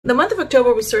The month of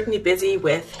October was certainly busy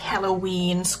with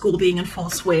Halloween, school being in full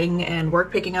swing, and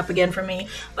work picking up again for me,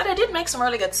 but I did make some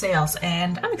really good sales,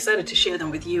 and I'm excited to share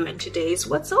them with you in today's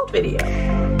What Sold video.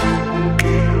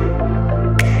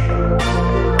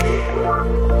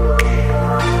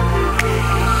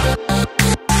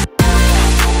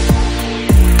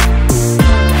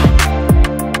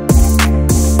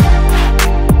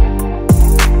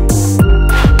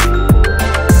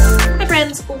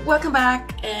 Welcome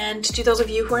back, and to those of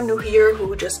you who are new here,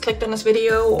 who just clicked on this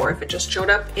video, or if it just showed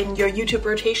up in your YouTube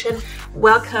rotation,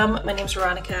 welcome. My name is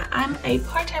Veronika. I'm a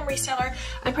part-time reseller.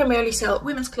 I primarily sell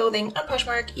women's clothing on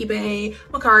Poshmark, eBay,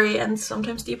 Mercari, and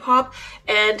sometimes Depop.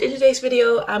 And in today's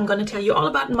video, I'm going to tell you all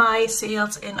about my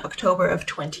sales in October of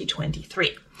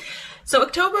 2023. So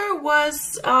October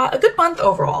was a good month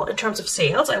overall in terms of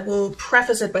sales. I will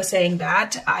preface it by saying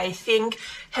that I think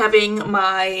having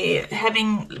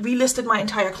relisted my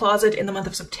entire closet in the month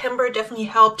of September definitely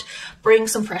helped bring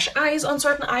some fresh eyes on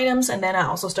certain items, and then I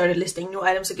also started listing new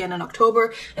items again in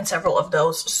October, and several of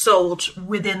those sold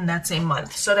within that same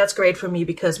month. So that's great for me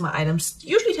because my items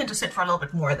usually tend to sit for a little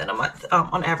bit more than a month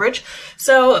on average.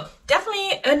 So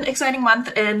definitely an exciting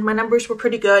month, and my numbers were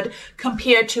pretty good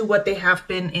compared to what they have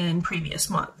been in previous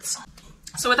months.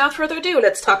 So without further ado,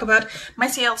 let's talk about my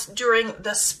sales during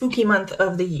the spooky month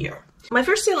of the year. My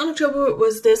first sale in October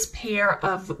was this pair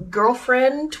of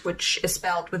Girlfriend, which is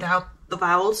spelled without the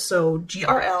vowels, so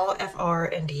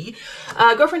G-R-L-F-R-N-D.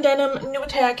 Girlfriend denim, new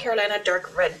tag, Carolina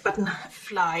dark red button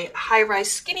fly high-rise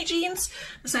skinny jeans,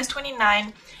 the size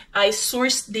 29. I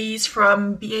sourced these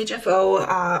from BHFO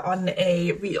on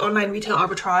a online retail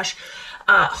arbitrage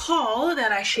haul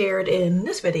that I shared in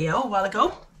this video a while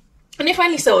ago. And they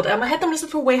finally sold. I had them listed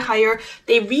for way higher.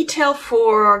 They retail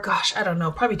for, gosh, I don't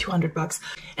know, probably 200 bucks.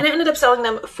 And I ended up selling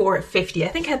them for 50. I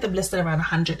think I had them listed around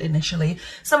 100 initially.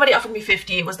 Somebody offered me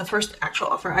 50. It was the first actual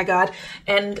offer I got.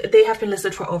 And they have been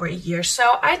listed for over a year.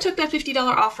 So I took that $50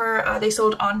 offer. They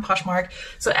sold on Poshmark.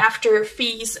 So after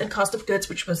fees and cost of goods,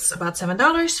 which was about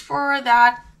 $7 for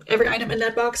that, every item in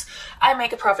that box, I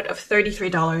make a profit of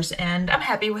 $33, and I'm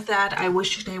happy with that. I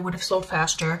wish they would have sold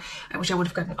faster. I wish I would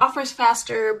have gotten offers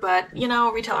faster, but you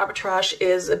know, retail arbitrage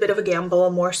is a bit of a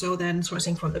gamble, more so than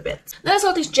sourcing from the bins. Then I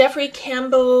saw these Jeffrey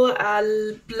Campbell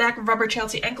black rubber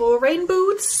Chelsea ankle rain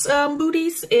boots,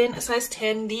 booties in a size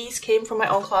 10. These came from my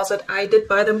own closet. I did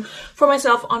buy them for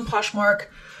myself on Poshmark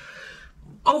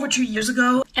over 2 years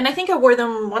ago, and I think I wore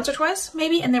them once or twice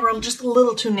maybe, and they were just a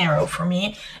little too narrow for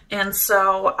me, and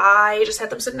so I just had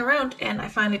them sitting around, and I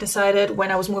finally decided when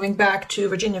I was moving back to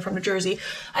Virginia from New Jersey,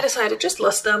 I decided just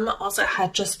list them. Also, I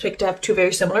had just picked up two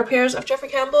very similar pairs of Jeffrey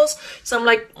Campbell's, so I'm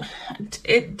like,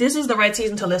 this is the right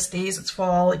season to list these. It's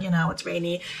fall, you know, it's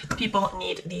rainy, people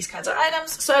need these kinds of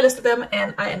items, so I listed them,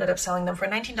 and I ended up selling them for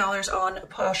 $19 on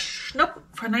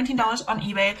for $19 on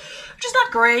eBay, which is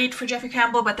not great for Jeffrey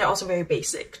Campbell, but they're also very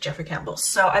basic Jeffrey Campbell.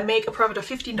 So I make a profit of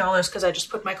 $15 because I just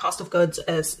put my cost of goods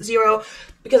as zero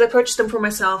because I purchased them for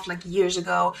myself like years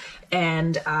ago,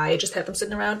 and I just had them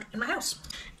sitting around in my house.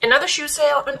 Another shoe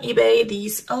sale on eBay,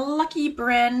 these Lucky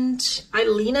Brand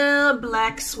Ilena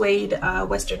black suede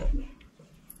Western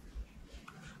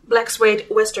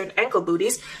ankle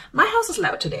booties. My house is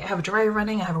loud today. I have a dryer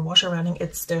running, I have a washer running.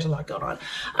 There's a lot going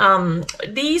on.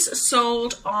 These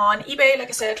sold on eBay, like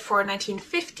I said, for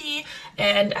 $19.50,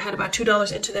 and I had about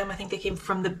 $2 into them. I think they came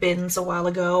from the bins a while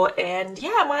ago, and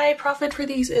yeah, my profit for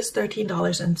these is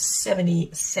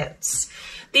 $13.70.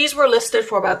 These were listed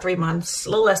for about 3 months, a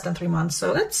little less than 3 months,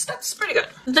 so that's pretty good.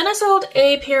 Then I sold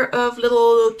a pair of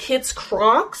little kids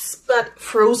Crocs, but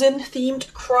Frozen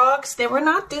themed Crocs. They were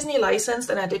not Disney licensed,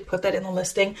 and I did put that in the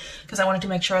listing because I wanted to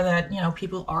make sure that, you know,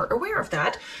 people are aware of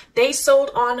that. They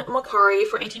sold on Mercari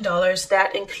for $18.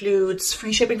 That includes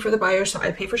free shipping for the buyer, so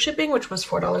I pay for shipping, which was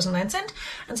 $4.09,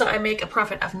 and so I make a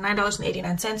profit of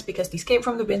 $9.89 because these came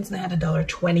from the bins and I had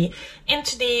 $1.20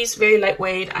 into these. Very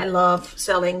lightweight. I love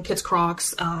selling kids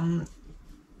Crocs.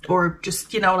 Or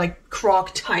just, you know, like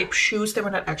Croc type shoes. They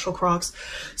were not actual Crocs.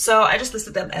 So I just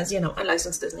listed them as, you know,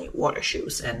 unlicensed Disney water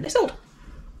shoes, and they sold.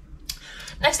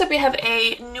 Next up, we have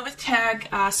a new with tag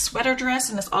sweater dress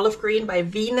in this olive green by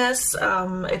Venus.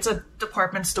 It's a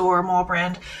department store mall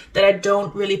brand that I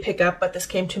don't really pick up, but this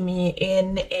came to me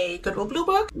in a Goodwill Blue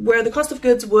Book where the cost of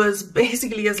goods was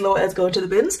basically as low as going to the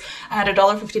bins. I had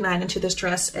 $1.59 into this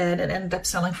dress, and it ended up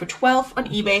selling for $12 on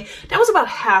eBay. That was about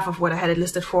half of what I had it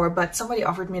listed for, but somebody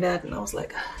offered me that, and I was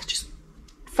like, just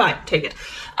fine, take it,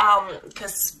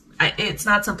 because it's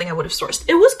not something I would have sourced.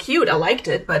 It was cute, I liked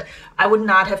it, but I would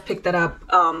not have picked that up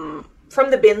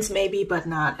from the bins maybe, but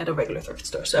not at a regular thrift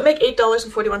store. So I make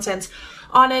 $8.41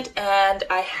 on it, and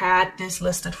I had this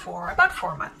listed for about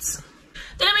 4 months.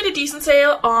 Then I a decent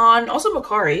sale on also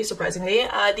Mercari, surprisingly.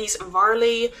 These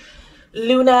Varley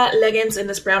Luna leggings in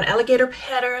this brown alligator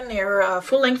pattern. They're a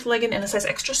full-length legging in a size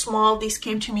extra small. These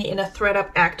came to me in a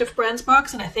ThredUp Active Brands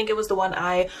box, and I think it was the one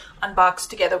I unboxed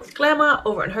together with Glamour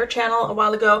over on her channel a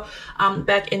while ago,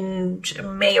 back in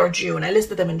May or June. I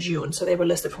listed them in June, so they were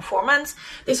listed for 4 months.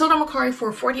 They sold on Mercari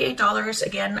for $48.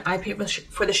 Again, I paid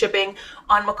for the shipping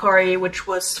on Mercari, which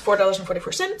was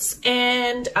 $4.44,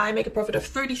 and I make a profit of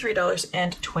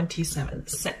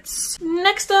 $33.27.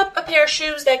 Next up, a pair of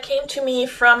shoes that came to me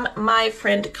from my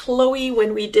friend Chloe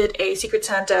when we did a Secret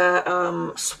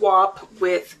Santa swap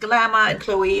with Glamour and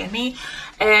Chloe and me,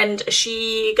 and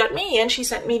she got me and she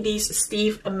sent me these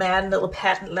Steve Madden little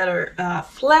patent leather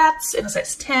flats in a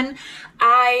size 10.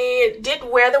 I did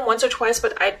wear them once or twice,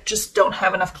 but I just don't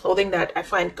have enough clothing that I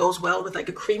find goes well with like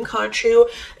a cream colored shoe.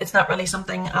 It's not really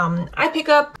something I pick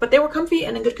up, but they were comfy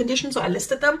and in good condition, so I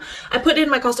listed them. I put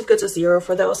in my cost of goods as $0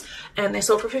 for those, and they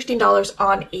sold for $15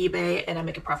 on eBay, and I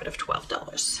make a profit of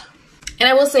 $12. And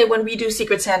I will say, when we do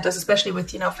Secret Santas, especially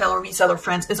with, you know, fellow reseller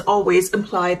friends, it's always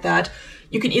implied that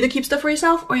you can either keep stuff for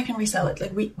yourself or you can resell it.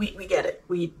 Like, we get it.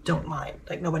 We don't mind.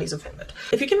 Like, nobody's offended.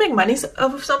 If you can make money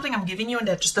off of something I'm giving you and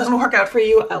that just doesn't work out for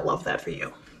you, I love that for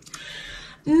you.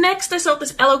 Next, I sold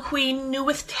this Elo Queen new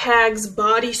with tags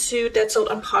bodysuit that sold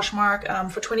on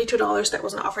Poshmark for $22. That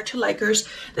was an offer to likers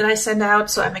that I send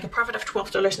out, so I make a profit of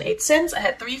 $12.08. I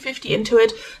had $3.50 into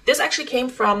it. This actually came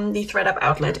from the ThredUp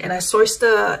outlet, and I sourced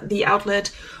the outlet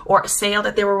or a sale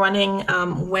that they were running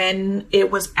when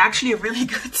it was actually a really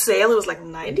good sale. It was like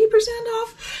 90%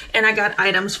 off, and I got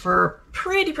items for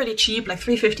pretty cheap, like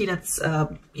 $3.50. That's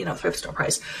you know, thrift store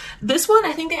price. This one,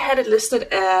 I think they had it listed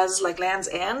as like Land's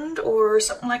End or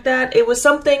something like that. It was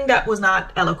something that was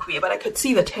not Eloquia, but I could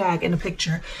see the tag in the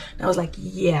picture, and I was like,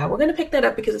 yeah, we're gonna pick that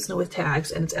up because it's new with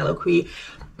tags and it's Eloquia,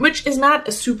 which is not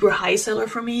a super high seller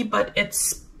for me, but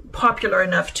it's popular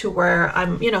enough to where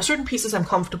I'm, you know, certain pieces I'm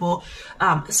comfortable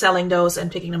selling those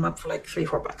and picking them up for like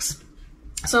 $3-4.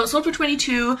 So it sold for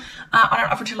 $22 on an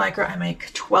offer to liker. I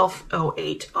make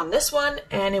 $12.08 on this one,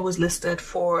 and it was listed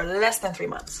for less than 3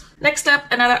 months. Next up,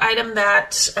 another item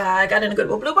that I got in a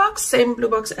Goodwill blue box, same blue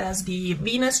box as the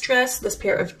Venus dress. This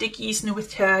pair of Dickies new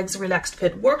with tags relaxed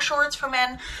fit work shorts for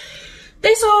men.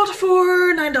 They sold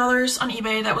for $9 on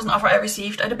eBay. That was an offer I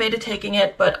received. I debated taking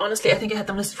it, but honestly, I think I had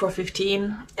them listed for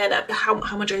 $15. And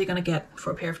how much are you gonna get for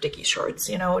a pair of Dickies shorts?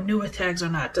 You know, new with tags or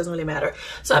not, doesn't really matter.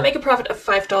 So I make a profit of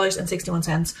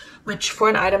 $5.61, which for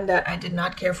an item that I did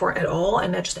not care for at all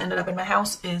and that just ended up in my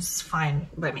house is fine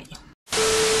by me.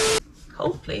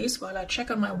 Hold please while I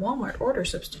check on my Walmart order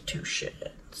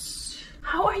substitutions.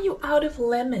 How are you out of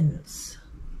lemons?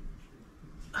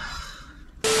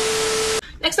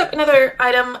 Next up, another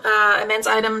item, a men's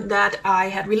item that I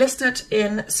had relisted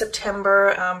in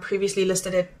September, previously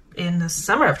listed it in the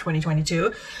summer of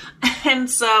 2022, and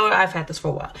so I've had this for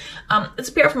a while. It's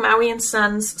a pair of Maui &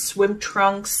 Sons swim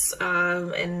trunks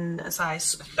in a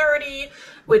size 30,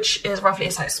 which is roughly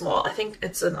a size small. I think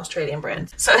it's an Australian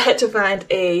brand. So I had to find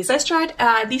a size chart.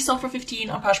 These sold for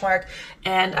 $15 on Poshmark,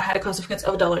 and I had a cost of goods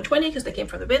of $1.20 because they came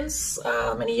from the bins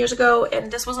many years ago, and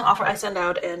this was an offer I sent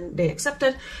out and they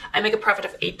accepted. I make a profit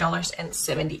of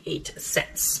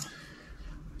 $8.78.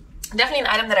 Definitely an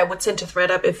item that I would send to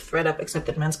ThredUp if ThredUp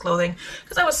accepted men's clothing,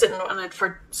 because I was sitting on it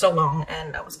for so long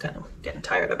and I was kind of getting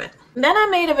tired of it. Then I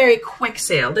made a very quick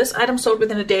sale. This item sold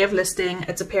within a day of listing.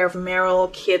 It's a pair of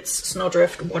Merrell Kids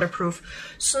Snowdrift waterproof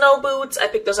snow boots. I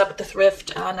picked those up at the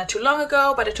thrift not too long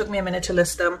ago, but it took me a minute to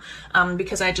list them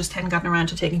because I just hadn't gotten around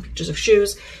to taking pictures of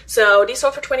shoes. So these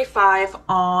sold for $25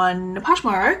 on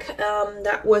Poshmark.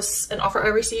 That was an offer I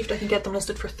received. I can get them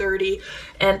listed for $30,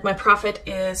 and my profit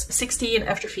is $16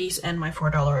 after fees and my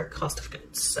 $4 cost of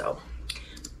goods. So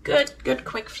good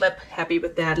quick flip. Happy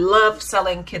with that. Love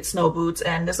selling kids snow boots,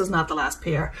 and this is not the last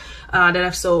pair that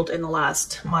I've sold in the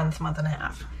last month and a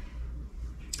half.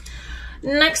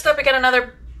 Next up, we got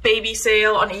another baby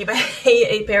sale on eBay.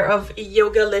 A pair of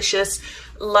Yogalicious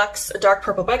Luxe dark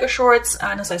purple biker shorts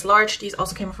in a size large. These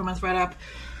also came from my ThredUp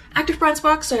Active Brands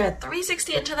box, so I had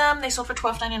 $3.60 into them. They sold for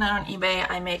 $12.99 on eBay.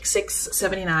 I make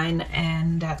 $6.79,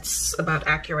 and that's about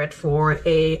accurate for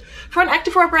an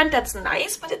activewear brand. That's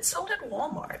nice, but it's sold at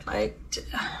Walmart. Like,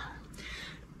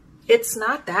 it's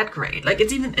not that great. Like,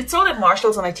 it's sold at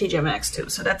Marshalls and like TJ Maxx too,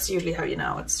 so that's usually how you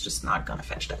know it's just not gonna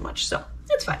fetch that much, so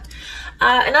it's fine.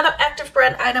 Another active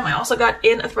brand item I also got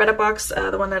in a ThredUp box,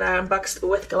 the one that I unboxed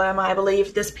with Glamour, I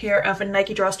believe. This pair of a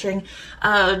Nike drawstring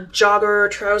jogger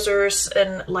trousers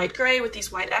in light gray with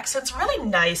these white accents. Really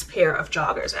nice pair of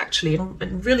joggers, actually,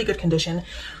 in really good condition.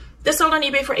 This sold on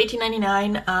eBay for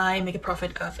 $18.99. I make a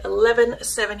profit of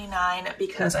 $11.79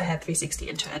 because I had $3.60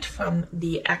 into it from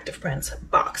the Active Brands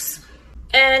box.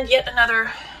 And yet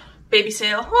another baby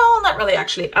sale. Well, not really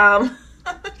actually.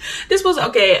 This was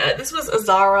okay. This was a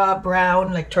Zara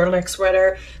brown like turtleneck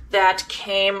sweater that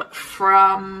came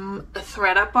from a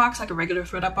thredUP box, like a regular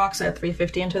thredUP box. I had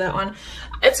 $3.50 into that one.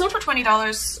 It sold for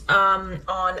 $20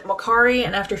 on Mercari,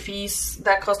 and after fees,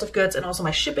 that cost of goods, and also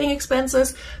my shipping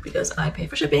expenses, because I pay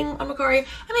for shipping on Mercari,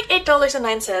 I make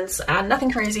 $8.09.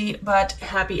 Nothing crazy, but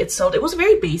happy it sold. It was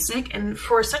very basic, and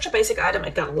for such a basic item,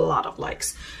 it got a lot of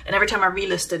likes. And every time I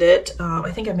relisted it,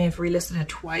 I think I may have relisted it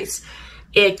twice,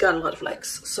 it got a lot of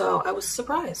likes. So I was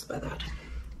surprised by that.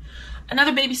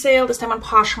 Another baby sale, this time on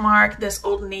Poshmark, this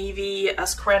Old Navy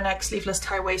square neck sleeveless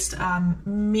tie waist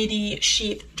midi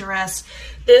sheath dress.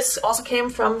 This also came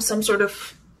from some sort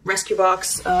of rescue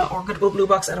box or Goodwill Blue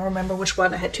box. I don't remember which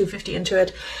one. I had $2.50 into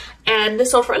it. And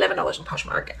this sold for $11 on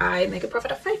Poshmark. I make a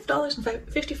profit of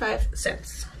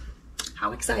 $5.55.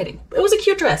 How exciting. It was a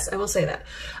cute dress, I will say that.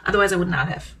 Otherwise I would not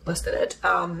have listed it.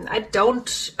 I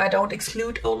don't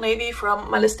exclude Old Navy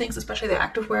from my listings, especially the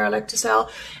activewear I like to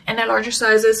sell and their larger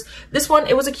sizes. This one,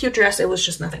 it was a cute dress, it was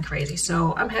just nothing crazy.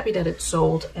 So I'm happy that it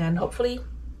sold and hopefully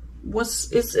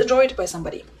is enjoyed by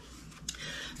somebody.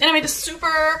 Then I made a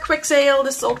super quick sale.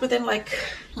 This sold within like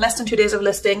less than 2 days of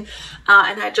listing.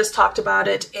 And I just talked about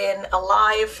it in a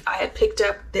live. I had picked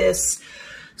up this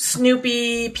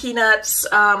Snoopy Peanuts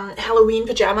Halloween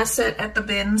pajama set at the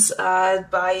bins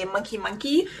by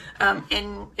Monkey,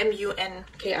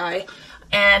 M-U-N-K-I.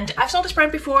 And I've sold this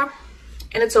brand before,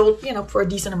 and it sold, you know, for a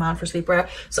decent amount for sleepwear.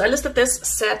 So I listed this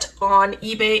set on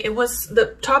eBay. It was,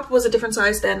 the top was a different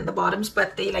size than the bottoms,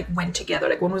 but they like went together.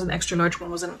 Like one was an extra large, one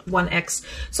was an 1X.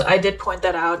 So I did point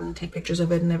that out and take pictures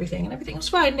of it and everything was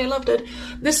fine. They loved it.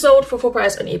 This sold for full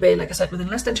price on eBay, like I said, within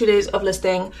less than 2 days of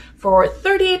listing for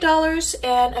 $38,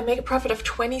 and I make a profit of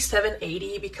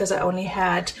 $27.80 because I only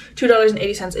had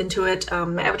 $2.80 into it.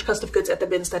 My average cost of goods at the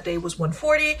bins that day was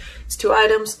 $1.40. It's 2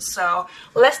 items, so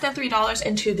less than $3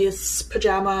 into this pajama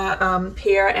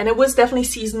pair, and it was definitely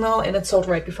seasonal, and it sold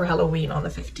right before Halloween on the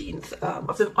 15th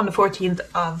on the 14th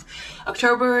of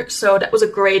October. So that was a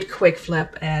great quick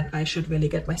flip, and I should really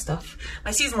get my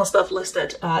seasonal stuff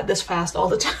listed this fast all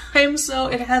the time, so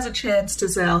it has a chance to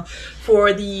sell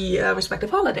for the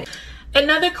respective holiday.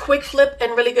 Another quick flip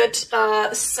and really good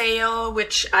sale,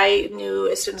 which I knew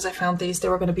as soon as I found these, they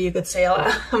were going to be a good sale.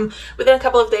 Within a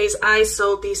couple of days, I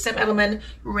sold the Sam Edelman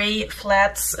Ray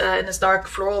flats in this dark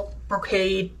floral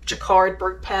brocade jacquard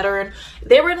work pattern.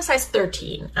 They were in a size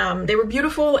 13. They were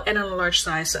beautiful and in a large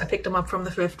size, so I picked them up from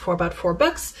the thrift for about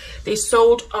 $4. They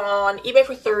sold on eBay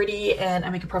for $30, and I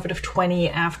make a profit of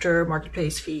 $20 after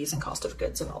marketplace fees and cost of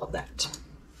goods and all of that.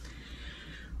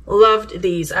 Loved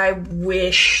these. I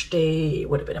wish they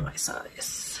would have been in my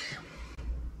size,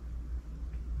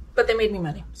 but they made me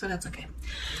money, so that's okay.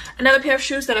 Another pair of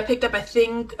shoes that I picked up, I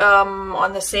think,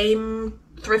 on the same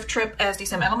thrift trip as the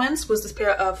Sam Edelmans was this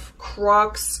pair of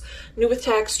Crocs, new with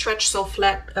tag, stretch sole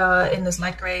flat in this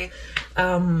light gray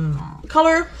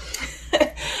color.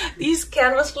 These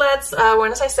canvas flats were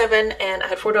in a size 7, and I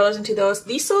had $4 into those.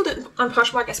 These sold on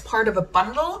Poshmark as part of a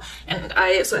bundle, and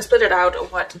so I split it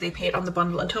out what they paid on the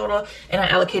bundle in total, and I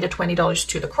allocated $20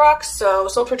 to the Crocs. So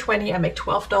sold for $20, I make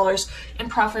 $12 in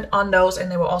profit on those,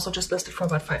 and they were also just listed for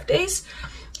about 5 days.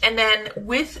 And then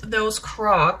with those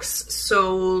Crocs,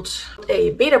 sold a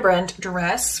Beta brand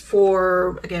dress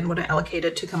for, again, what I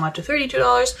allocated to come out to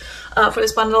 $32 for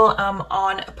this bundle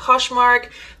on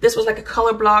Poshmark. This was like a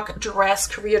color block dress,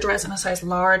 career dress in a size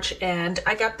large. And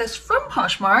I got this from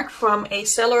Poshmark from a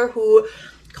seller who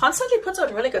constantly puts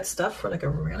out really good stuff for like a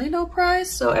really low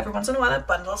price. So every once in a while I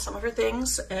bundle some of her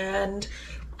things, and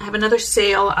I have another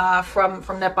sale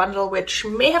from that bundle, which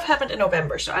may have happened in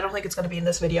November, so I don't think it's going to be in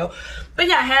this video. But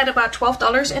yeah, I had about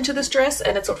 $12 into this dress,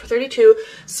 and it sold for $32,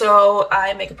 so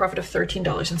I make a profit of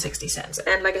 $13.60.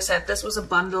 And like I said, this was a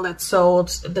bundle that sold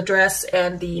the dress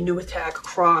and the new with tag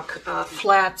Croc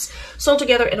flats sold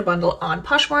together in a bundle on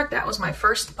Poshmark. That was my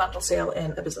first bundle sale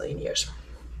in a bazillion years.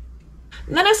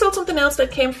 And then I sold something else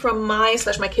that came from my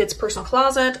kids' personal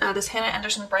closet. This Hannah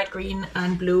Anderson bright green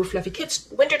and blue fluffy kids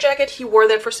winter jacket. He wore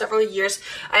that for several years.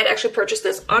 I had actually purchased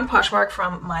this on Poshmark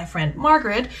from my friend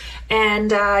Margaret. And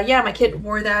yeah, my kid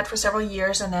wore that for several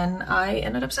years, and then I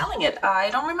ended up selling it. I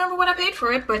don't remember what I paid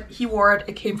for it, but he wore it.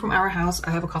 It came from our house.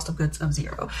 I have a cost of goods of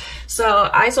 $0.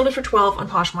 So I sold it for $12 on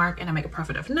Poshmark, and I make a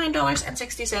profit of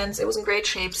 $9.60. It was in great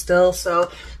shape still, so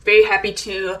very happy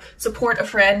to support a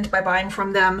friend by buying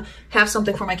from them, have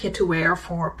something for my kid to wear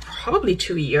for probably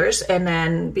 2 years, and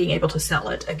then being able to sell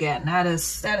it again. That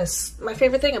is my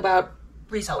favorite thing about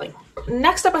reselling.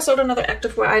 Next up, I sold another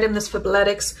activewear item, this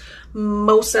Fabletics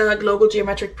Mosa Global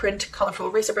Geometric Print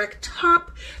Colorful Racerback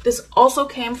Top. This also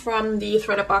came from the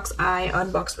threaded box I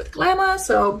unboxed with Glamour,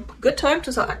 so good time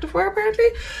to sell activewear apparently.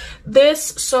 This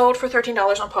sold for $13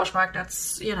 on Poshmark.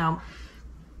 That's, you know,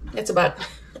 it's about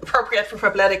appropriate for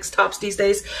Fabletics tops these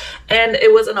days, and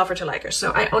it was an offer to likers.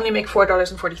 So I only make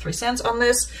 $4.43 on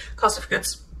this.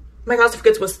 My cost of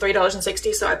goods was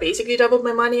 $3.60, so I basically doubled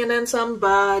my money and then some,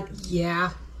 but yeah,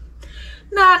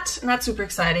 not super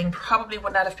exciting. Probably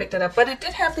would not have picked it up, but it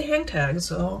did have the hang tag,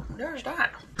 so there's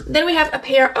that. Then we have a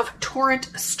pair of Torrent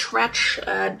Stretch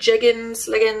jeggings,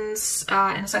 leggings in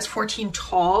a size 14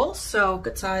 tall, so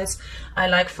good size. I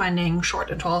like finding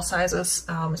short and tall sizes,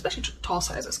 especially tall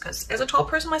sizes, because as a tall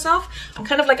person myself, I'm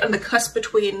kind of like on the cusp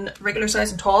between regular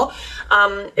size and tall.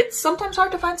 It's sometimes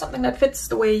hard to find something that fits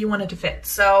the way you want it to fit.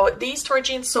 So these Torrent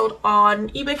jeans sold on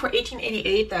eBay for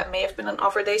 $18.88. That may have been an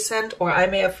offer they sent, or I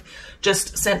may have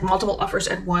just sent multiple offers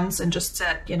at once and just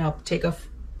said, you know, take off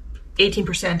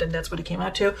 18%, and that's what it came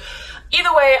out to.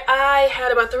 Either way, I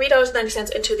had about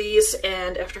 $3.90 into these,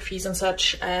 and after fees and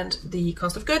such and the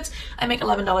cost of goods, I make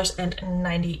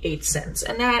 $11.98,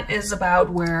 and that is about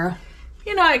where,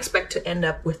 you know, I expect to end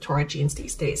up with Torrent jeans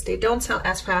these days. They don't sell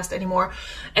as fast anymore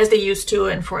as they used to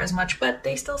and for as much, but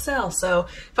they still sell. So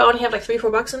if I only have like $3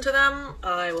 or $4 into them,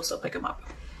 I will still pick them up.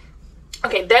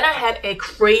 Okay, then I had a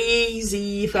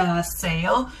crazy fast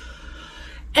sale,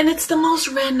 and it's the most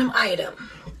random item.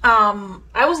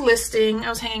 I was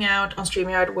hanging out on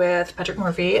StreamYard with Patrick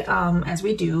Murphy, as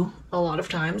we do a lot of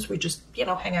times. We just, you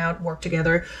know, hang out, work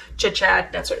together, chit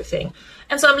chat, that sort of thing.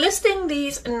 And so I'm listing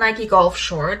these Nike golf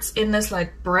shorts in this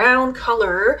like brown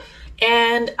color,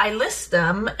 and I list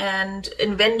them, and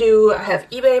in Vendu I have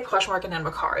eBay, Poshmark, and then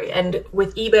Mercari. And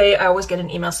with eBay, I always get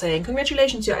an email saying,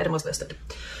 congratulations, your item was listed.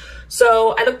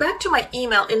 So I look back to my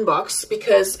email inbox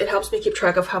because it helps me keep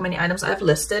track of how many items I've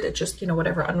listed. It's just, you know,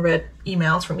 whatever unread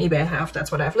emails from eBay I have, that's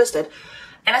what I've listed.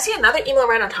 And I see another email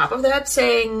right on top of that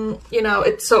saying, you know,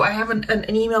 so I have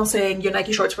an email saying your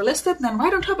Nike shorts were listed. And then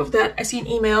right on top of that, I see an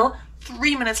email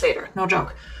 3 minutes later, no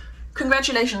joke.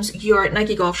 Congratulations, your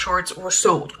Nike golf shorts were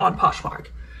sold on Poshmark.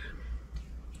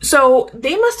 So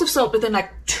they must have sold within like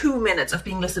 2 minutes of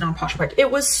being listed on Poshmark. It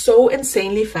was so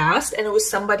insanely fast, and it was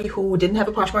somebody who didn't have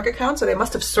a Poshmark account, so they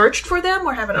must have searched for them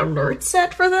or have an alert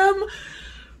set for them.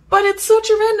 But it's such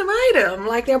a random item.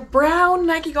 Like, they're brown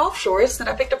Nike golf shorts that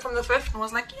I picked up from the thrift and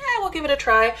was like, yeah, we'll give it a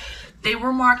try. They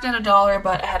were marked at $1,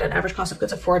 but I had an average cost of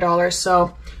goods of $4.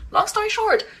 So long story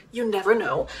short, you never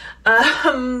know.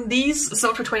 These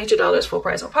sold for $22 full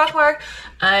price on Poshmark.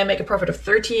 I make a profit of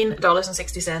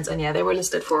 $13.60. And yeah, they were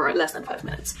listed for less than 5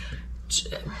 minutes.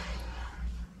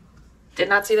 Did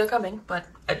not see that coming, but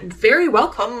a very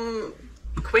welcome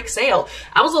quick sale.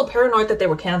 I was a little paranoid that they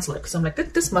were canceling because I'm like,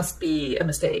 this must be a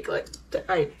mistake. Like,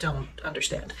 I don't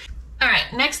understand. All right,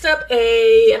 next up,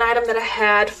 an item that I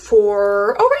had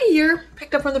for over a year,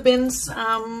 picked up from the bins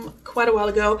quite a while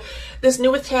ago. This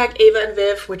new with tag Ava and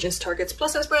Viv, which is Target's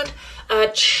plus size brand,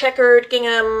 checkered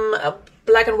gingham,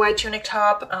 black and white tunic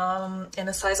top in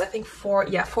a size, I think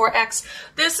 4X.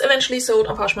 This eventually sold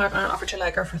on Poshmark on an offer to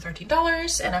liker for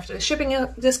 $13, and after the shipping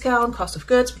discount, cost of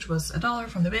goods, which was $1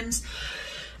 from the bins,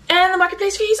 and the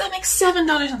marketplace fees, I make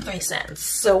 $7.03.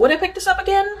 So would I pick this up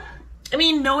again? I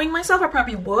mean, knowing myself, I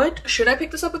probably would. Should I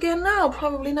pick this up again? No,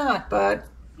 probably not. But,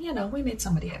 you know, we made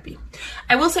somebody happy.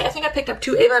 I will say, I think I picked up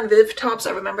 2 Ava and Viv tops.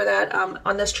 I remember that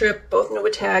on this trip, both new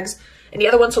with tags. And the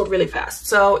other one sold really fast.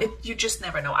 So you just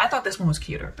never know. I thought this one was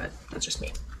cuter, but that's just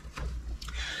me.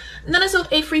 And then I sold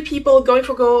a Free People Going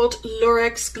for Gold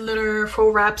Lurex glitter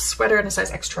faux wrap sweater in a size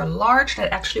extra large.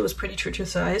 That actually was pretty true to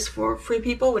size for Free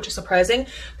People, which is surprising.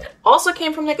 That also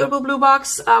came from like a blue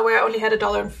box where I only had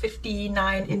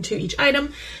 $1.59 into each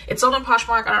item. It sold on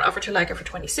Poshmark on an offer to liker for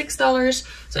 $26.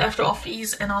 So after all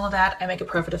fees and all of that, I make a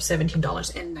profit of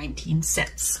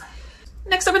 $17.19.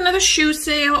 Next up, another shoe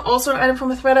sale, also an item from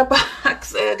a threaded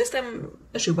box, this time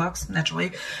a shoe box,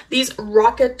 naturally. These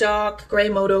Rocket Dog Grey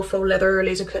Moto faux leather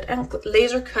laser cut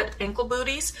ankle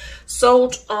booties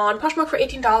sold on Poshmark for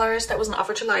 $18. That was an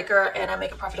offer to liker, and I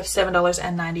make a profit of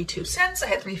 $7.92. I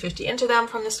had $3.50 into them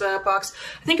from this threaded box.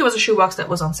 I think it was a shoe box that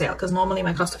was on sale, because normally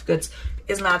my cost of goods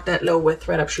is not that low with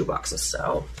thread up shoe boxes,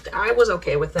 so I was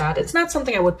okay with that. It's not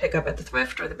something I would pick up at the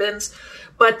thrift or the bins,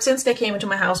 but since they came into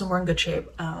my house and were in good shape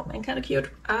and kind of cute,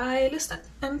 I listed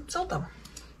and sold them.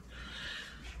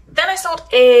 Then I sold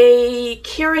a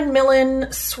Kieran Millen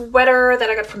sweater that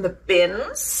I got from the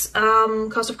bins.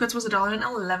 Cost of goods was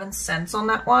 $1.11 on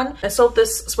that one. I sold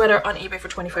this sweater on eBay for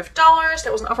 $25.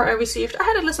 That was an offer I received. I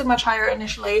had it listed much higher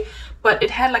initially, but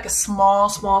it had like a small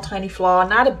tiny flaw.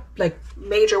 Not a like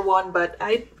major one, but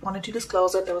I wanted to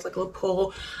disclose it. There was like a little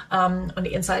pull on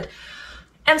the inside.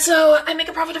 And so I make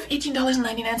a profit of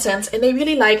 $18.99, and they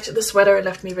really liked the sweater and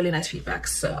left me really nice feedback.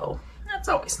 So that's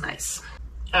always nice.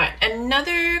 All right,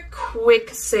 another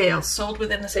quick sale sold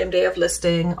within the same day of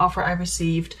listing offer I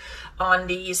received on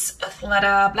these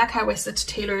Athleta black high-waisted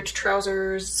tailored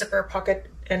trousers, zipper pocket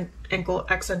and ankle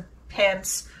accent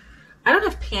pants. I don't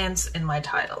have pants in my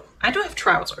title. I do have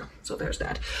trouser, so there's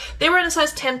that. They were in a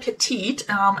size 10 petite,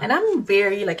 and I'm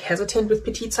very like hesitant with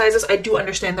petite sizes. I do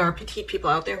understand there are petite people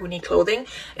out there who need clothing.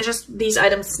 It's just these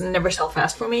items never sell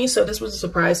fast for me, so this was a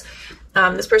surprise.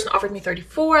 This person offered me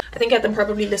 $34. I think I had them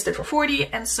probably listed for $40,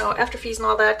 and so after fees and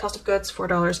all that, cost of goods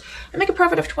 $4. I make a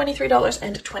profit of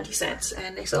 $23.20,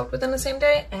 and they sold within the same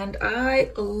day, and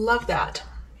I love that.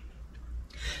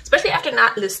 Especially after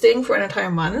not listing for an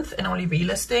entire month and only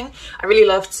relisting, I really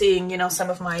loved seeing, you know, some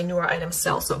of my newer items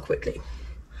sell so quickly.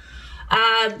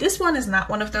 This one is not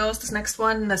one of those. This next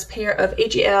one, this pair of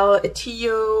AGL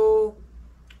Etio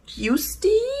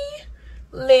Giusti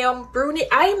Leon Bruni.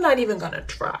 I'm not even gonna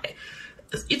try.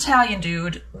 Italian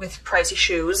dude with pricey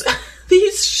shoes.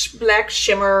 These black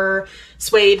shimmer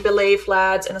suede belay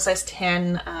flats in a size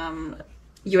 10.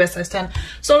 US size 10,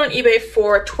 sold on eBay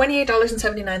for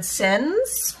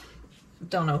 $28.79.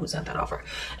 Don't know who sent that offer.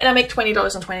 And I make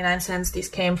 $20.29. These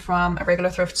came from a regular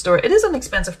thrift store. It is an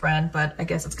expensive brand, but I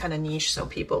guess it's kind of niche, so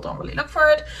people don't really look for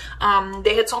it.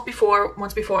 They had sold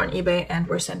once before on eBay and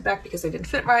were sent back because they didn't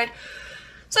fit right.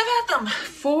 So I've had them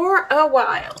for a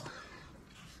while.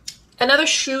 Another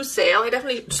shoe sale. I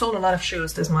definitely sold a lot of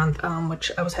shoes this month,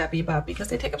 which I was happy about because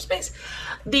they take up space.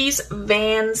 These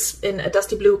Vans in a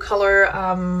dusty blue color,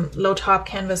 low top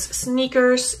canvas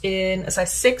sneakers in a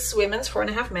size 6 women's,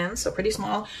 4.5 men's, so pretty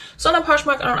small. Sold on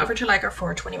Poshmark on an offer to liker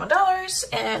for $21,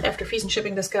 and after fees and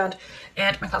shipping discount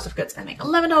and my cost of goods, I make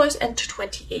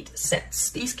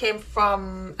 $11.28. These came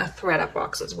from a ThredUp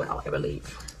box as well, I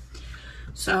believe.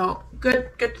 So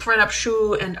good ThredUp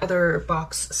shoe and other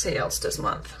box sales this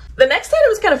month. The next item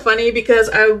was kind of funny because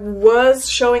I was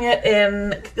showing it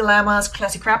in Llama's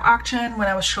Classy Crap auction when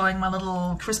I was showing my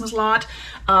little Christmas lot.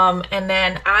 And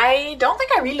then I don't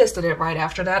think I relisted it right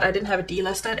after that. I didn't have it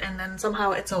delisted, and then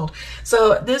somehow it sold.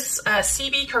 So this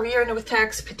CB Career with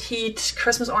Tax Petite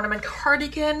Christmas Ornament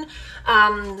Cardigan,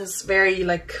 this very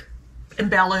like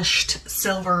embellished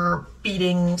silver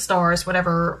beading stars,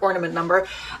 whatever ornament number,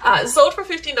 sold for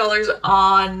 $15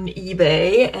 on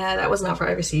eBay, and that was an offer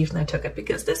I received, and I took it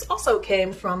because this also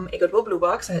came from a Goodwill Blue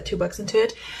box. I had $2 into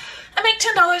it. I make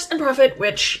 $10 in profit,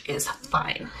 which is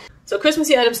fine. So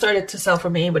Christmassy items started to sell for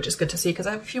me, which is good to see because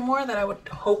I have a few more that I would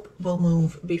hope will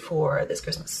move before this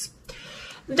Christmas.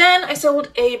 Then I sold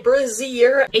a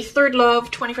brassiere, a Third Love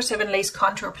 24/7 lace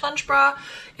contour plunge bra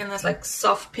in this like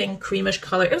soft pink creamish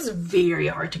color. It was very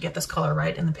hard to get this color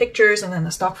right in the pictures, and then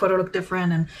the stock photo looked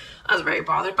different, and I was very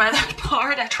bothered by that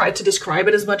part. I tried to describe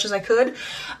it as much as I could.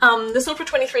 This sold for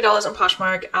 $23 on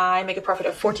Poshmark. I make a profit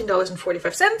of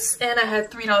 $14.45, and I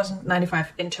had $3.95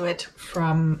 into it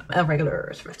from a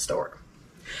regular thrift store.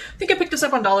 I think I picked this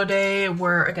up on Dollar Day,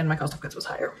 where again my cost of goods was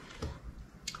higher.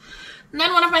 And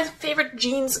then one of my favorite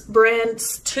jeans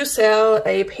brands to sell,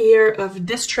 a pair of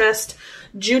distressed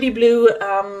Judy Blue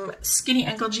skinny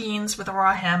ankle jeans with a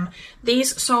raw hem.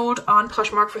 These sold on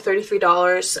Poshmark for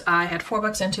 $33. I had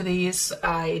 $4 into these.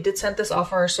 I did send this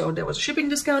offer, so there was a shipping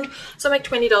discount. So I make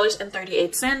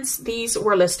 $20.38. These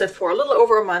were listed for a little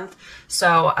over a month.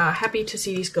 So happy to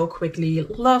see these go quickly.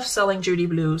 Love selling Judy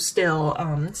Blue still.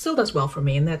 Still does well for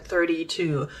me in that $30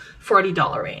 to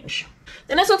 $40 range.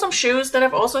 Then I sold some shoes that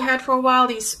I've also had for a while.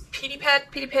 These Petey Pet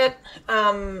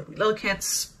little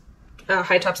kids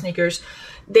high top sneakers.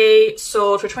 They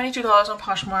sold for $22 on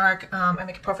Poshmark. I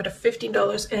make a profit of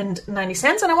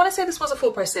 $15.90, and I want to say this was a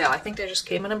full price sale. I think they just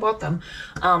came in and bought them,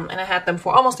 and I had them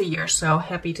for almost a year, so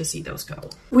happy to see those go.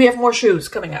 We have more shoes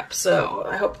coming up, so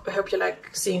I hope you like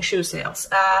seeing shoe sales.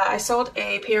 I sold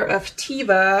a pair of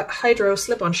Teva Hydro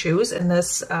slip-on shoes in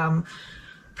this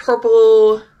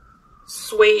purple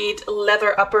suede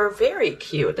leather upper. Very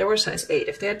cute. They were size 8.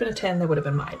 If they had been a 10, they would have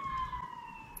been mine.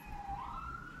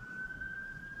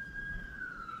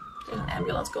 There's an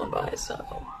ambulance going by, so.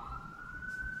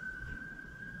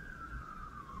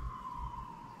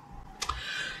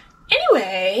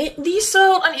 Anyway, these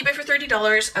sold on eBay for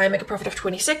 $30. I make a profit of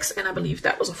 $26, and I believe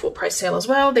that was a full price sale as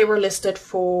well. They were listed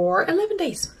for 11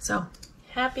 days, so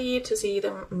happy to see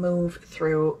them move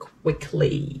through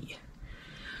quickly.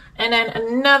 And then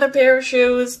another pair of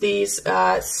shoes, these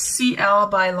CL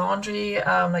by Laundry,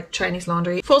 like Chinese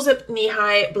laundry. Full zip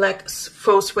knee-high black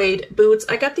faux suede boots.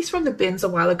 I got these from the bins a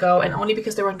while ago, and only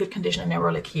because they were in good condition and they were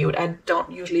really cute. I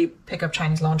don't usually pick up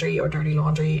Chinese laundry or dirty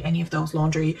laundry, any of those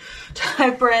laundry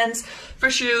type brands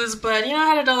for shoes, but you know,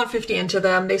 I had $1.50 into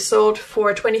them. They sold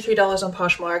for $23 on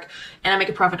Poshmark, and I make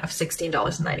a profit of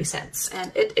 $16.90.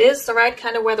 And it is the right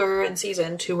kind of weather and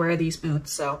season to wear these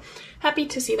boots, so happy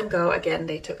to see them go. Again,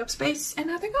 they took up space and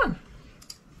now they're gone.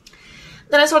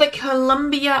 Then I saw the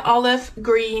Columbia olive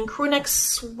green crewneck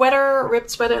sweater,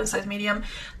 ripped sweater in size medium.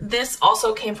 This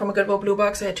also came from a Goodwill Blue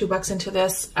Box. I had $2 into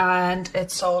this, and it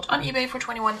sold on eBay for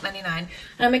 $21.99. And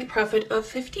I make a profit of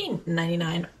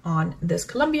 $15.99 on this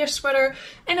Columbia sweater,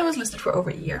 and it was listed for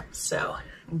over a year. So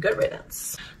good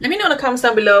riddance. Let me know in the comments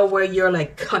down below where your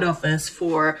like cutoff is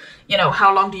for, you know,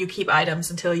 how long do you keep items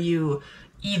until you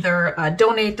either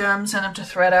donate them, send them to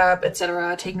ThredUp,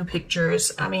 etc., take new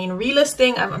pictures. I mean,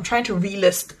 relisting, I'm trying to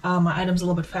relist my items a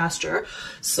little bit faster.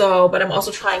 So, but I'm also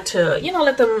trying to, you know,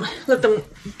 let them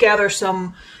gather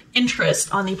some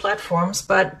interest on the platforms.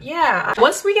 But yeah,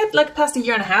 once we get like past a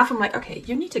year and a half, I'm like, okay,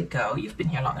 you need to go. You've been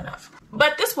here long enough.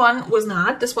 But this one was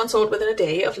not. This one sold within a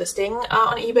day of listing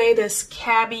on eBay. This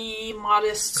cabby,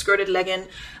 modest skirted legging,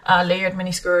 layered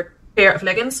mini skirt pair of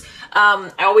leggings.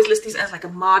 I always list these as like a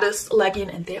modest legging,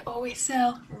 and they always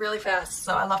sell really fast,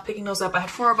 so I love picking those up. I had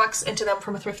 $4 into them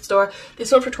from a thrift store. They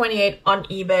sold for $28 on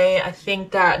eBay. I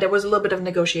think that there was a little bit of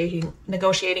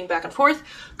negotiating back and forth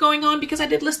going on because I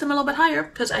did list them a little bit higher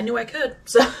because I knew I could.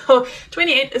 So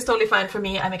 $28 is totally fine for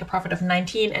me. I make a profit of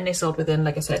 $19, and they sold within,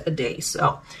 like I said, a day.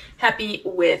 So happy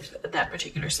with that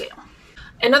particular sale.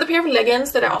 Another pair of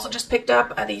leggings that I also just picked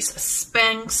up are these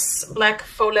Spanx black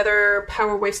faux leather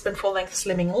power waistband full length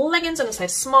slimming leggings in a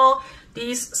size small.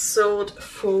 These sold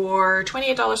for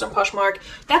 $28 on Poshmark.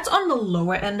 That's on the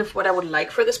lower end of what I would like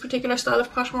for this particular style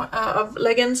of Poshmark of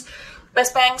leggings by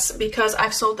Spanx, because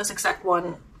I've sold this exact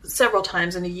one several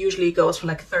times and it usually goes for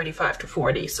like 35 to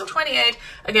 40. So 28,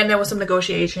 again, there was some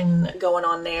negotiation going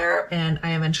on there, and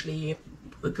I eventually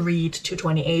agreed to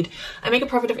 28. I make a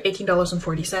profit of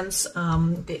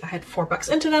 $18.40. I had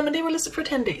 $4 into them and they were listed for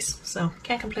 10 days. So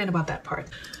can't complain about that part.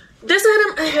 This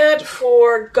item I had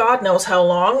for God knows how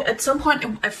long. At some point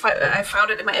I found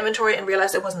it in my inventory and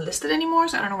realized it wasn't listed anymore,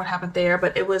 so I don't know what happened there,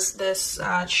 but it was this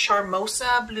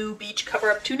Charmosa blue beach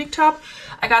cover-up tunic top.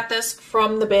 I got this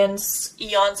from the bins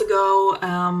eons ago,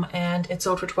 and it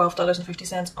sold for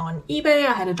 $12.50 on eBay.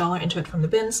 I had $1 into it from the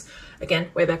bins.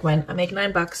 Again, way back when. I make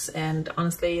 $9, and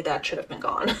honestly, that should have been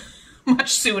gone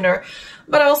much sooner.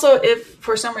 But also, if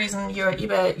for some reason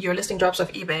your listing drops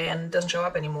off eBay and doesn't show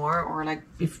up anymore, or like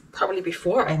probably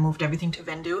before I moved everything to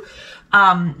Vendu,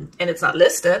 and it's not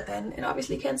listed, then it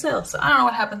obviously can't sell. So I don't know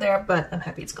what happened there, but I'm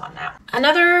happy it's gone now.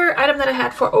 Another item that I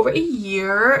had for over a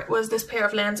year was this pair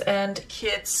of Lands' End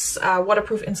Kids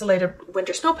waterproof insulated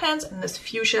winter snow pants in this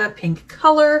fuchsia pink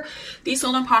color. These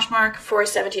sold on Poshmark for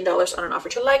 $17 on an offer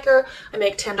to Liker. I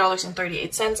make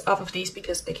 $10.38 off of these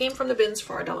because they came from the bins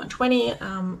for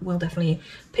 $1.20. We'll definitely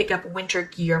pick up winter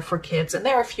gear for kids, and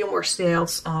there are a few more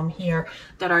sales here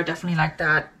that are definitely like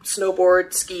that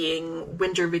snowboard, skiing,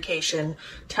 winter vacation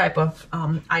type of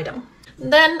item.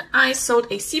 Then I sold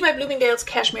a Sea by Bloomingdale's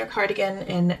cashmere cardigan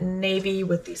in navy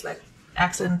with these like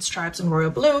accent stripes in royal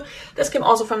blue. This came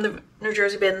also from the New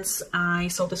Jersey bins. I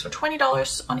sold this for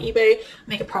 $20 on eBay,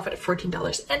 make a profit of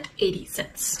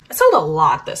 $14.80. I sold a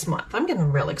lot this month. I'm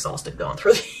getting real exhausted going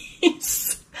through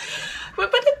these.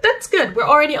 But that's good. We're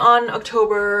already on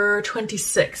October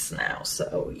 26th now,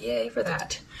 so yay for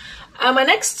that. My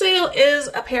next sale is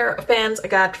a pair of pants I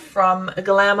got from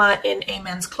Galama in a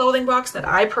men's clothing box that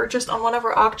I purchased on one of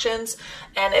our auctions,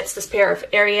 and it's this pair of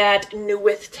Ariat new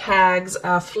width tags,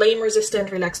 flame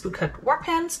resistant relaxed bootcut work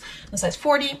pants in size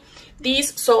 40.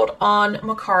 These sold on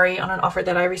Mercari on an offer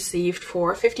that I received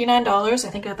for $59. I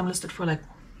think I had them listed for like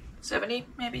 70,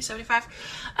 maybe 75,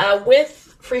 with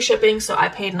free shipping. So I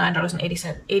paid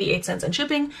 $9.88 in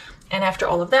shipping, and after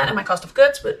all of that and my cost of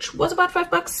goods, which was about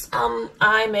 $5,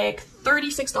 I make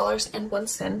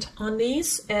 $36.01 on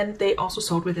these, and they also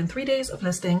sold within 3 days of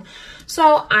listing,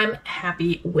 so I'm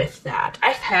happy with that.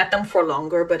 I've had them for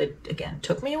longer, but it again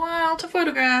took me a while to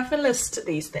photograph and list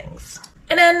these things.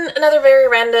 And then another very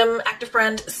random active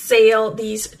brand sale,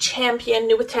 these Champion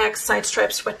new with tags side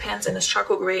stripe sweatpants in this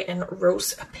charcoal gray and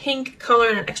rose pink color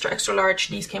in an extra large.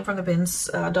 These came from the bins,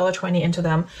 $1.20 into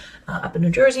them. up in New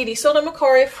Jersey. These sold on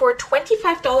Mercari for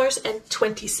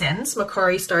 $25.20.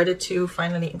 Mercari started to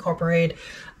finally incorporate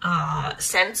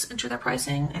cents into their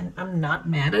pricing, and I'm not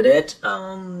mad at it,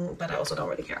 but I also don't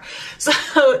really care. So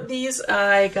these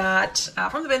I got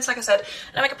from the bins, like I said,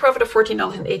 and I make a profit of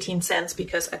 $14.18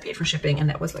 because I paid for shipping, and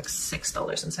that was like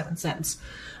 $6.07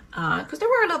 because they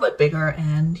were a little bit bigger,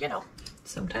 and you know,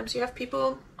 sometimes you have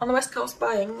people on the West Coast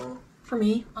buying for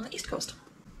me on the East Coast.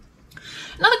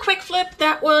 Another quick flip,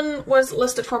 that one was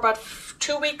listed for about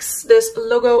 2 weeks. This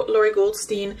logo Lori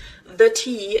Goldstein, the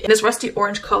tee, in this rusty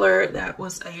orange color. That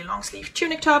was a long sleeve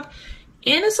tunic top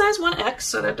in a size 1X,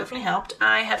 so that definitely helped.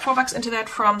 I had $4 into that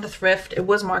from the thrift. It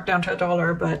was marked down to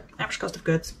 $1, but average cost of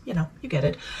goods, you know, you get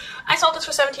it. I sold this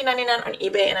for $17.99 on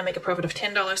eBay, and I make a profit of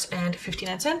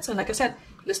 $10.59. And like I said,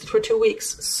 listed for 2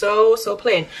 weeks. So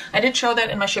plain. I did show that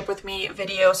in my Ship With Me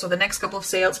video, so the next couple of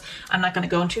sales, I'm not going to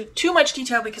go into too much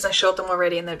detail because I showed them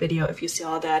already in that video. If you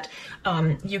saw that,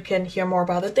 you can hear more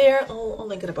about it there. I'll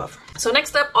link it above. So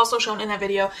next up, also shown in that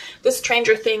video, this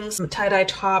Stranger Things tie-dye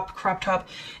top, crop top,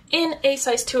 in a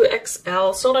size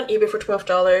 2XL, sold on eBay for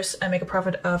 $12. I make a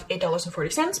profit of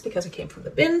 $8.40 because it came from the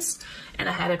bins, and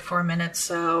I had it for a minute,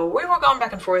 so we were going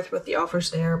back and forth with the offers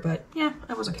there, but yeah,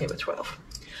 I was okay with 12.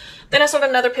 Then I sold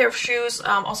another pair of shoes,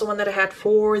 also one that I had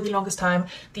for the longest time,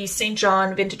 the St.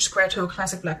 John Vintage Square Toe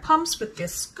Classic Black Pumps with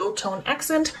this gold tone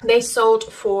accent. They sold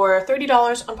for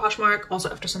 $30 on Poshmark, also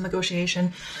after some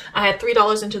negotiation. I had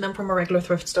 $3 into them from a regular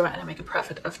thrift store, and I make a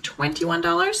profit of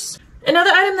 $21.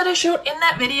 Another item that I showed in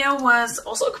that video was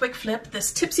also a quick flip,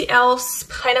 this Tipsy Elves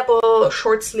pineapple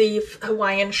short sleeve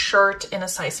Hawaiian shirt in a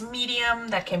size medium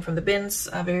that came from the bins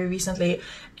very recently,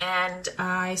 and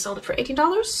I sold it for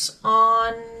 $18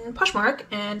 on Poshmark,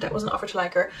 and that was an offer to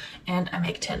liker, and I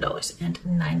make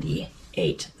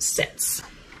 $10.98.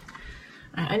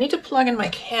 I need to plug in my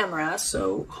camera,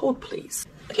 so hold please.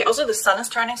 Okay, also the sun is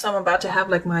turning, so I'm about to have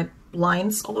like my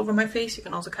blinds all over my face. You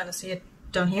can also kind of see it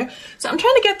down here. So I'm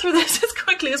trying to get through this as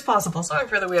quickly as possible. Sorry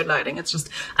for the weird lighting. It's just,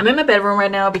 I'm in my bedroom right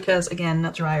now because, again, the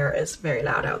dryer is very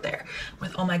loud out there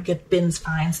with all my good bins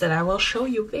finds that I will show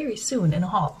you very soon in a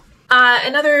haul.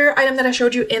 Another item that I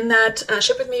showed you in that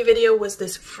Ship With Me video was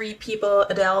this Free People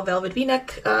Adele Velvet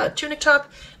V-neck tunic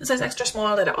top in size extra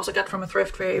small that I also got from a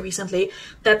thrift very recently.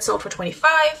 That sold for $25.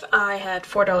 I had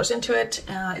 $4 into it.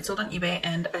 It sold on eBay,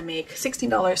 and I make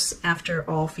 $16 after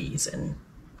all fees and,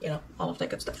 you know, all of that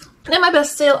good stuff. And then my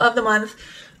best sale of the month,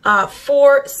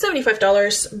 for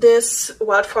 $75, this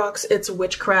Wild Fox It's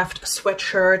Witchcraft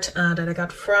sweatshirt that I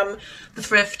got from the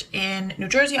thrift in New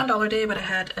Jersey on Dollar Day, but I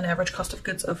had an average cost of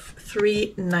goods of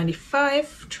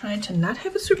 $3.95. Trying to not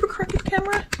have a super crooked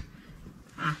camera.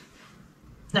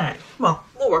 Alright, well,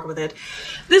 we'll work with it.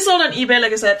 This sold on eBay,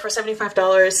 like I said, for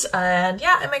 $75, and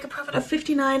yeah, I make a profit of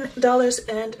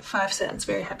 $59.05.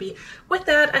 Very happy with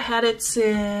that. I had it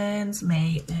since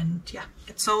May, and yeah,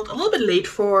 it sold a little bit late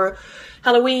for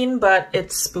Halloween, but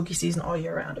it's spooky season all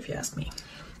year round, if you ask me.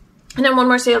 And then one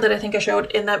more sale that I think I showed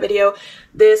in that video,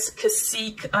 this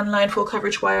Cacique online full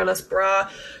coverage wireless bra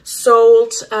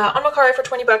sold on Mercari for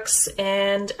 $20,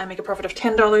 and I make a profit of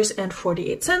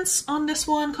 $10.48 on this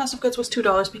one. Cost of goods was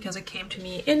 $2 because it came to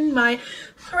me in my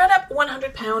ThredUp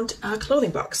 100-pound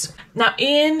clothing box. Now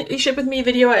in the Ship With Me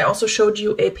video, I also showed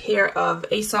you a pair of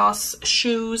ASOS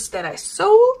shoes that I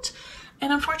sold.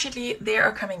 And unfortunately, they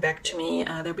are coming back to me.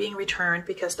 They're being returned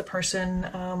because the person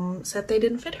said they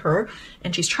didn't fit her.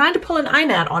 And she's trying to pull an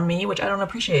INAT on me, which I don't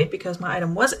appreciate because my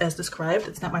item was as described.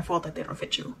 It's not my fault that they don't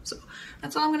fit you. So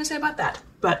that's all I'm going to say about that.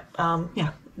 But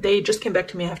yeah, they just came back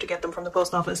to me. I have to get them from the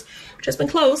post office, which has been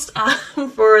closed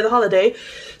for the holiday.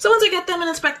 So once I get them and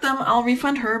inspect them, I'll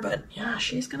refund her. But yeah,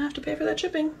 she's going to have to pay for that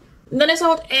shipping. Then I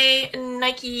sold a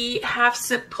Nike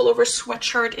half-zip pullover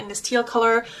sweatshirt in this teal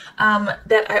color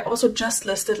that I also just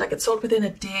listed. Like, it sold within a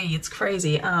day. It's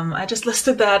crazy. I just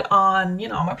listed that on, you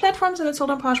know, all my platforms, and it sold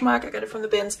on Poshmark. I got it from the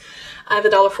bins. I have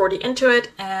 $1.40 into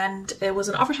it, and it was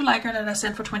an offer to liker that I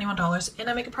sent for $21, and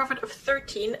I make a profit of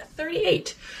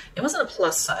 $13.38. It wasn't a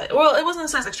plus size. Well, it wasn't a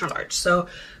size extra large, so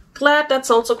glad that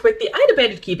sold so quickly. I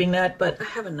debated keeping that, but I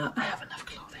have enough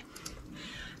clothing.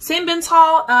 Same bins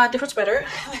haul, different sweater.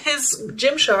 This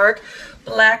Gymshark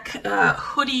black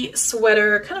hoodie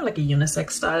sweater, kind of like a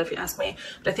unisex style if you ask me,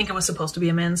 but I think it was supposed to be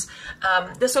a men's.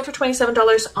 This sold for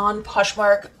 $27 on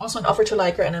Poshmark, also an offer to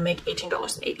liker, and I make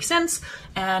 $18.80,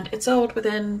 and it sold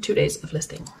within 2 days of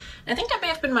listing. I think that may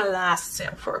have been my last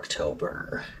sale for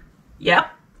October.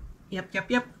 Yep, it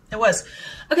was.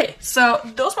 Okay, so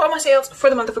those were all my sales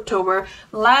for the month of October.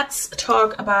 Let's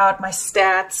talk about my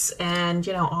stats and,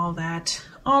 you know, all that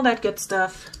good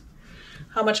stuff.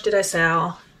 How much did I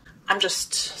sell? I'm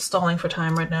just stalling for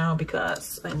time right now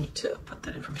because I need to put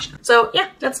that information. So yeah,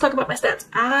 let's talk about my stats.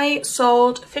 I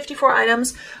sold 54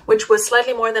 items, which was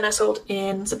slightly more than I sold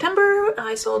in September.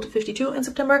 I sold 52 in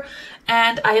September,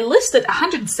 and I listed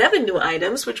 107 new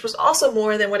items, which was also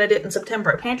more than what I did in September.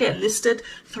 Apparently I listed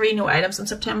 3 new items in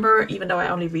September, even though I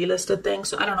only relisted things,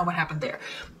 so I don't know what happened there.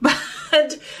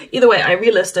 But either way, I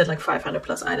relisted like 500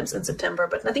 plus items in September,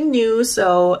 but nothing new.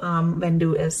 So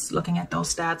Vendu is looking at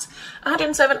those stats.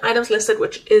 107 items listed,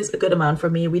 which is a good amount for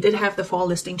me. We did have the fall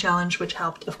listing challenge, which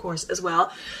helped, of course, as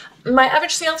well. My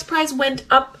average sales price went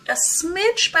up a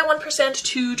smidge by 1%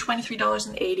 to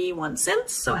 $23.81.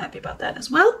 So happy about that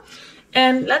as well.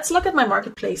 And let's look at my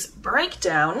marketplace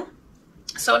breakdown.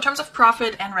 So in terms of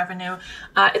profit and revenue,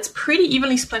 it's pretty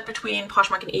evenly split between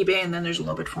Poshmark and eBay, and then there's a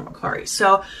little bit for Mercari.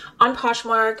 So on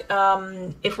Poshmark,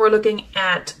 if we're looking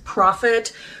at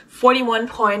profit,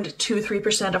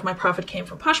 41.23% of my profit came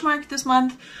from Poshmark this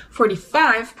month,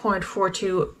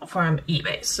 45.42% from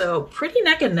eBay. So pretty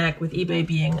neck and neck, with eBay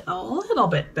being a little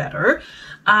bit better.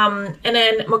 And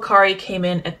then Mercari came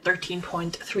in at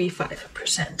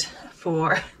 13.35%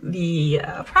 for the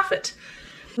profit.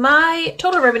 My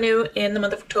total revenue in the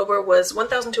month of October was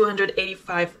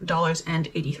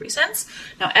 $1,285.83.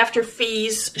 Now, after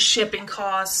fees, shipping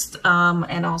costs,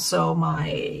 and also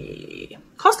my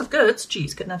cost of goods,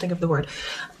 geez, could not think of the word.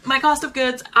 My cost of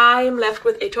goods, I am left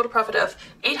with a total profit of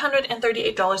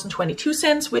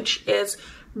 $838.22, which is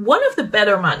one of the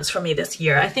better months for me this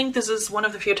year. I think this is one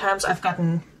of the few times I've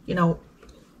gotten, you know,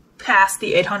 past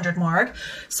the 800 mark.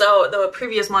 So the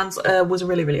previous months was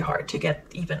really, really hard to get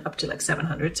even up to like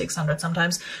 700, 600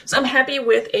 sometimes. So I'm happy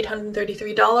with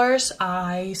 $833.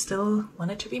 I still want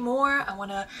it to be more. I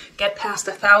want to get past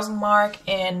the 1,000 mark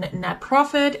in net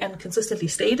profit and consistently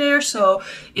stay there. So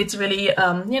it's really,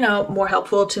 you know, more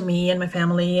helpful to me and my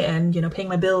family, and, you know, paying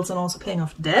my bills and also paying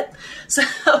off debt. So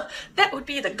that would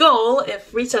be the goal.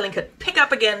 If reselling could pick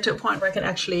up again to a point where I can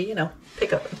actually, you know,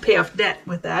 pay off debt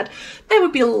with that, that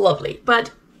would be lovely.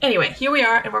 But anyway, here we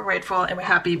are, and we're grateful, and we're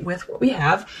happy with what we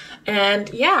have. And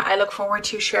yeah, I look forward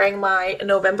to sharing my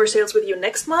November sales with you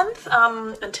next month.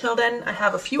 Until then, I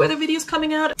have a few other videos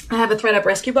coming out. I have a ThreadUp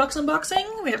rescue box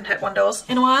unboxing. We haven't had one of those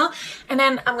in a while. And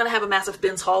then I'm gonna have a massive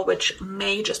bins haul, which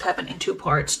may just happen in 2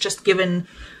 parts, just given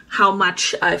how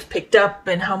much I've picked up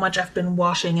and how much I've been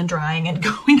washing and drying and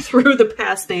going through the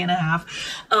past day and a half.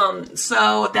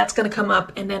 So that's gonna come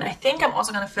up. And then I think I'm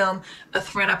also gonna film a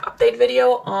ThreadUp update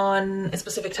video on a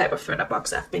specific type of ThreadUp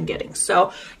box I've been getting.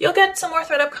 So you'll get some more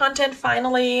ThreadUp content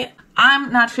finally.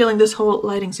 I'm not feeling this whole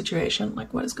lighting situation.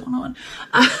 Like, what is going on?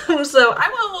 So I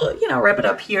will, you know, wrap it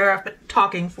up here. I've been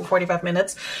talking for 45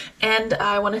 minutes, and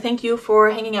I want to thank you for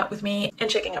hanging out with me and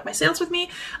checking out my sales with me.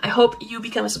 I hope you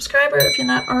become a subscriber if you're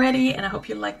not already, and I hope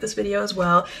you like this video as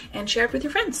well and share it with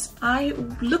your friends. I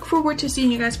look forward to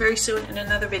seeing you guys very soon in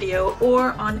another video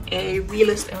or on a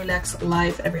Realist and Relax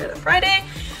live every other Friday.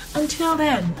 Until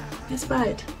then, bis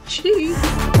bald. Tschüss.